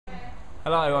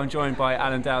Hello, I'm joined by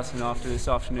Alan Dowson after this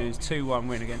afternoon's 2-1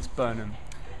 win against Burnham.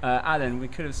 Alan, we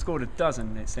could have scored a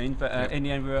dozen, it seemed, but in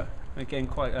the end we were again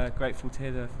quite grateful to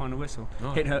hear the final whistle.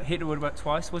 Oh. Hit the woodwork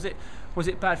twice. Was it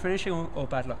bad finishing or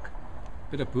bad luck?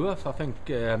 Bit of both. I think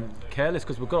careless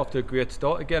because we got off to a great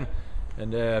start again,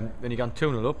 and then you got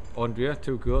 2-0 up. Andrea,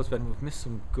 2 goals. Then we've missed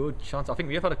some good chances. I think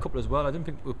we have had a couple as well. I didn't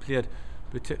think we played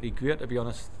particularly great, to be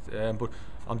honest. But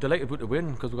I'm delighted with the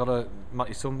win because we got a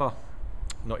Matty Sumba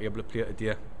not able to play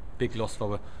today. Big loss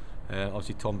for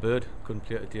obviously Tom Bird couldn't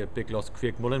play today. Big loss.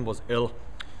 Craig Mullen was ill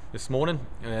this morning,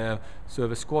 so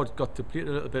the squad got to play a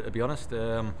little bit, to be honest.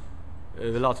 The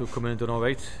lads who come in and done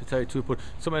alright, to tell you the truth, but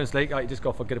sometimes like I just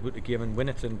got to forget about the game and win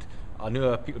it. And I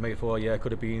know people may thought, yeah, it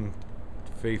could have been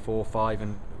 3, 4, 5,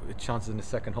 and the chances in the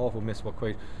second half we missed were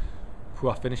quite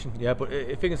poor finishing. Yeah, but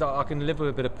the thing is, I can live with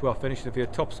a bit of poor finishing. If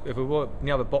we were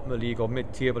near the bottom of the league or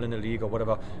mid-table in the league or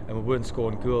whatever, and we weren't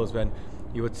scoring goals, then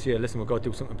you would say, listen, we've got to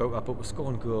do something about that. But we're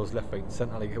scoring goals left, right and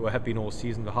centre. Like we have been all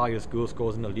season, the highest goal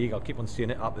scorers in the league. I'll keep on saying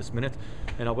it at this minute,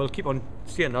 and I will keep on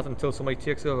saying that until somebody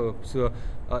takes over. So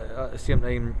at the same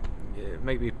time, it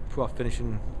might be poor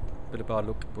finishing, a bit of bad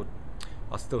luck, but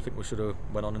I still think we should have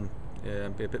went on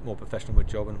and be a bit more professional with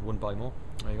the job and won by more.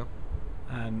 There you go.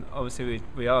 Obviously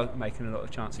we are making a lot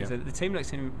of chances. Yeah. The team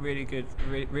looks really good,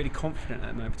 really confident at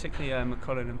the moment, particularly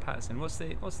McCollum and Patterson. What's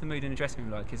the mood in the dressing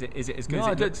room like? Is it as good as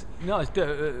it looks? No,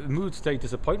 the mood stayed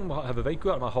disappointing. We have a very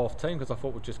good at my half time because I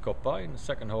thought we just got by. In the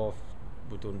second half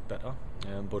we're doing better,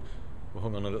 but we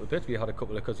hung on a little bit. We had a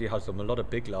couple of, because he has a lot of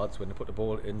big lads when they put the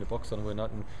ball in the box and we're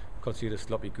not, and conceded a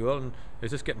sloppy goal, and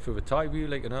it's just getting through the tie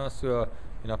really, like, so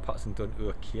Patterson done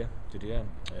okay today.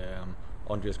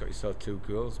 Andrea's got himself 2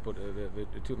 goals, but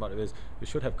the truth matter is we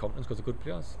should have confidence because they're good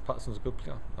players. Patterson's a good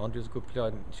player, Andrea's a good player,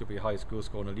 and should be the highest goal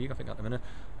scorer in the league, I think, at the minute.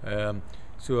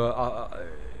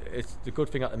 It's the good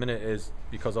thing at the minute is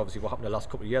because obviously what happened the last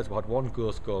couple of years, we had 1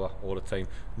 goal scorer all the time.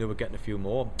 Now we're getting a few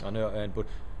more. I know, but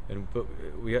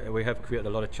we have created a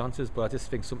lot of chances, but I just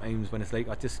think sometimes when it's like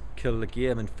I just kill the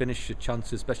game and finish your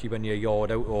chances, especially when you're yard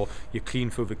out or you're clean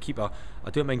through the keeper. I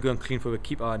don't mind going clean through the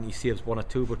keeper and he saves 1 or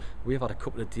 2, but we have had a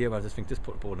couple of days where I just think just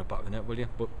put the ball in the back of the net, will you?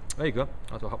 But there you go,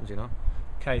 that's what happens,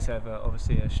 Case have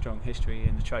obviously a strong history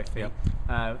in the trophy.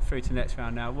 Yeah. Through to the next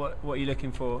round now. What are you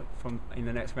looking for from in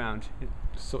the next round?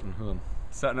 Sutton home.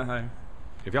 Sutton at home.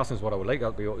 If you ask us what I would like,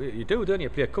 you do, don't you?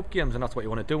 Play cup games, and that's what you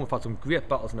want to do. We've had some great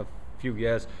battles in a few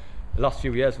years. The last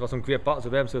few years we've had some great battles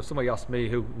with them, so if somebody asked me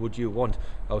who would you want,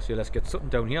 I would say let's get Sutton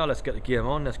down here, let's get the game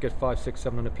on, let's get 5, 6,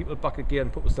 700 people back again,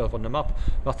 put myself on the map.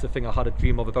 That's the thing I had a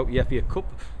dream of about the FA Cup.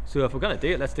 So if we're going to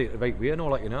do it, let's do it the right way and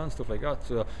all that, and stuff like that.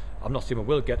 So I'm not saying we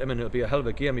will get him, and it'll be a hell of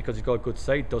a game because he's got a good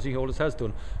side, does he? Always has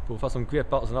done. But we've had some great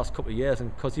battles in the last couple of years,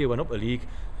 and because he went up the league,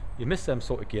 you miss them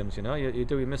sort of games, you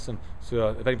miss them. So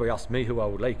if anybody asks me who I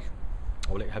would like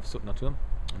to have Sutton at home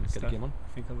and get the game on.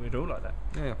 I think we'd all like that.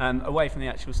 Yeah. Away from the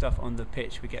actual stuff on the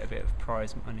pitch, we get a bit of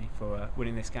prize money for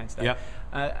winning this game today.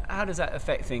 Yeah. How does that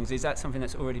affect things? Is that something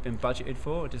that's already been budgeted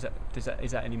for, or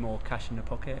is that any more cash in the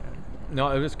pocket? No,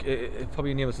 it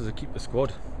probably enables us to keep the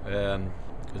squad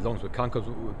as long as we can. Because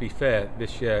it would be fair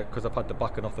this year, because I've had the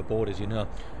backing off the board, as you know.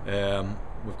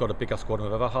 We've got a bigger squad than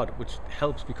we've ever had, which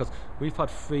helps because we've had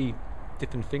 3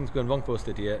 different things going wrong for us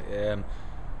today.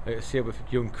 Say with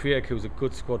young Craig, who's a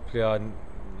good squad player and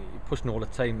pushing all the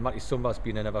time. Matty Sumba's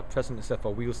been an ever present, except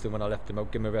for Wheelston when I left him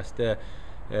out, give him a rest there.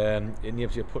 It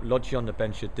enables you to put Lodgy on the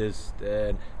bench. It does.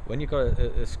 When you've got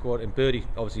a squad, and Birdie,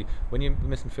 obviously, when you're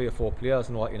missing 3 or 4 players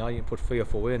and all that, you can put 3 or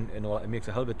 4 in, and all that, it makes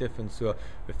a hell of a difference. So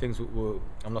the things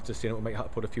I'm not just saying we might have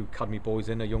to put a few academy boys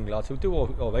in, or young lads who do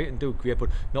all right and do great, but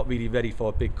not really ready for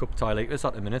a big cup tie like this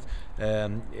at the minute.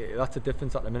 That's the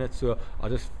difference at the minute. So I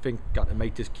just think that it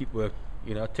might just keep work.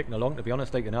 Ticking along, to be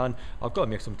honest, and I've got to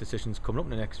make some decisions coming up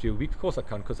in the next few weeks. Of course I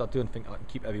can, because I don't think I can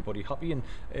keep everybody happy, and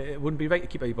it wouldn't be right to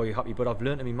keep everybody happy, but I've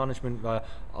learned in my management that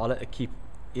I'll let it keep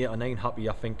 8 or 9 happy,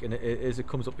 I think, and as it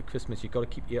comes up to Christmas, you've got to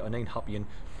keep 8 or 9 happy and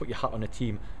put your hat on a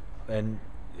team. And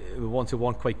ones who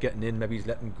weren't quite getting in, maybe he's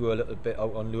letting them go a little bit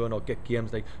out on loan, or get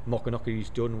games like Mockanocker he's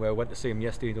done, where I went to see him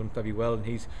yesterday, done very well, and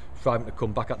he's trying to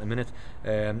come back at the minute.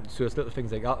 So it's little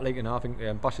things like that, I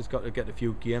think Bash has got to get a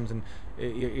few games, and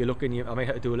you're looking, I might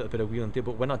have to do a little bit of wheel and deal,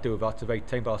 but when I do that, it's the right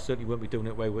time, but I certainly won't be doing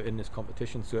it while we're in this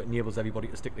competition, so it enables everybody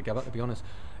to stick together, to be honest.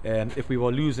 If we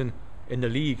were losing in the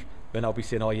league, then I'll be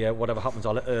saying, oh yeah, whatever happens,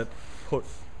 I'll put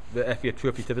the FA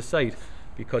trophy to the side,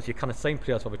 because you can't sign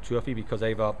players for the trophy, because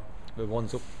either the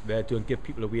ones up there don't give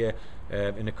people away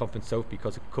in the Conference South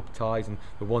because of cup ties, and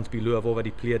the ones below have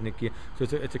already played in the game. So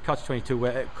it's a catch-22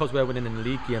 where, because we're winning in the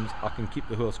league games, I can keep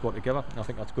the whole squad together, and I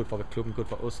think that's good for the club and good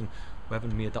for us, and we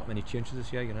haven't made that many changes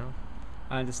this year,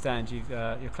 I understand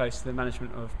you're close to the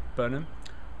management of Burnham.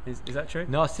 Is that true?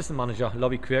 No, assistant manager,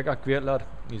 Lobby Craig, great lad.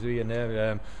 He's really in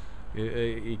there.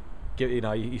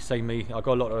 He signed me. I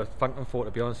got a lot of thanking for it,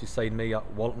 to be honest. He signed me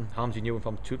at Walton. Hamsy knew him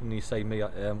from Tooting. He signed me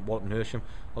at Walton Hersham.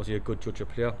 Obviously a good judge of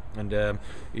player, and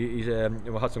we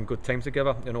had some good times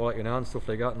together, and stuff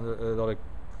like that, and a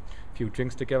few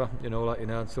drinks together,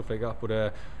 and stuff like that.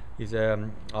 But he's it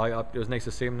was nice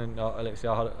to see him, and like I say,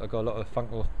 I got a lot of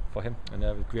thankful for him, and it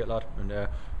was a great lad, and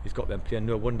he's got them playing.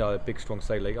 No wonder a big strong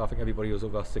side. Like I think everybody was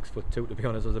over 6'2", to be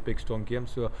honest. It was a big strong game,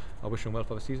 so I wish him well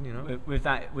for the season. With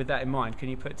that in mind, can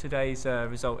you put today's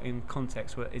result in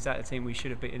context? Is that a team we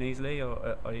should have beaten easily,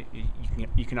 or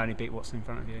you can only beat what's in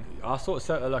front of you? I sort of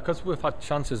said, because we've had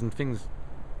chances and things.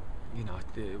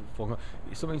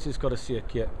 Sometimes you just got to see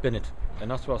it, bin it, and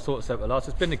that's what I sort of said to the lads.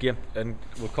 Just bin the game, and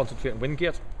we'll concentrate on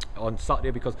Wingate on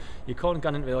Saturday, because you can't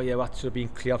get into that should have been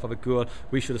clear for the goal.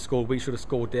 We should have scored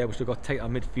there. We should have got tight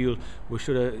on midfield. We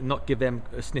should have not give them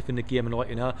a sniff in the game and all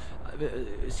that.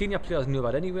 Senior players knew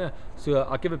that anyway. So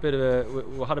I give we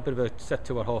had a bit of a set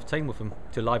to at half time with them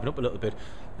to liven up a little bit.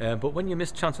 But when you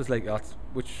miss chances like that,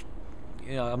 which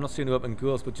I'm not saying to open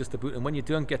goals, but just about, and when you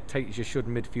don't get tight as you should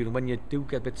in midfield, and when you do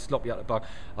get a bit sloppy at the back,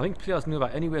 I think players know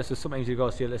that anyway. So sometimes you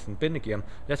got to say, listen, bin the game,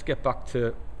 let's get back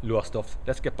to lower stuff,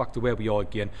 let's get back to where we are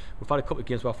again. We've had a couple of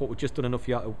games where I thought we've just done enough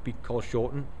here to beat Carl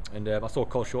Shorten, and I saw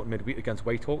Carl Shorten midweek against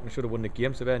Whitehawk and should have won the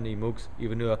game, so they're in the mugs,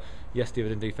 even though yesterday they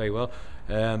didn't do very well.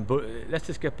 But let's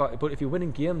just get back. But if you're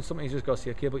winning games, sometimes you just got to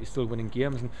say, okay, but you're still winning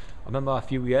games. And I remember a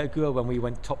few years ago when we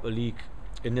went top of the league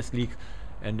in this league,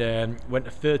 and went to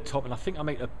third top, and I think I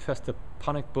might have pressed the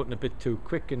panic button a bit too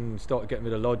quick and started getting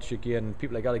rid of Lodge again and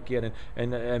people like that again,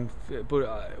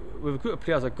 but with a group of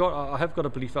players I have got a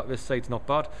belief that this side's not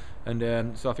bad,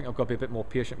 and so I think I've got to be a bit more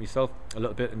patient myself a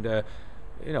little bit, and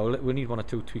we need one or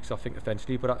two tweaks I think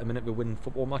eventually, but at the minute we're winning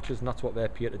football matches, and that's what they're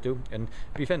here to do. And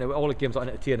to be fair, all the games are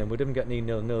entertaining. We didn't get any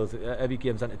 0-0s. Every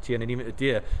game's entertaining. Even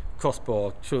today,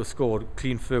 crossbar, should have scored,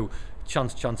 clean through,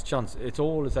 chance. It's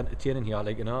all as entertaining here,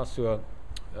 so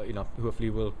hopefully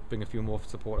we'll bring a few more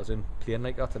supporters in playing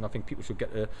like that, and I think people should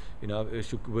get it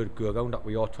should go around that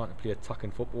we are trying to play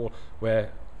attacking football,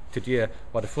 where today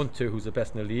we had the front two who's the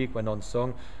best in the league went on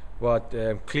song. We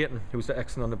had Clayton, who's the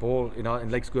excellent on the ball, and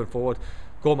legs going forward.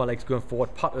 Gorma legs going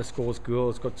forward. Patter scores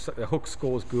goals. Got Hook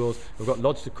scores goals. We've got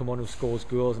Lodge to come on who scores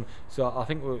goals, and so I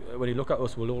think when you look at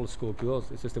us, we'll all score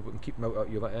goals. It's just that we can keep them out at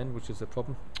the other end, which is the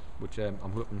problem. Which I'm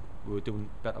hoping we're doing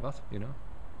better at.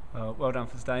 Well done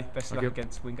for today. Best of luck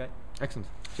against Wingate. Excellent.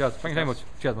 Cheers. Thank you very much.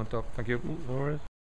 Cheers, man. Thank you. No worries.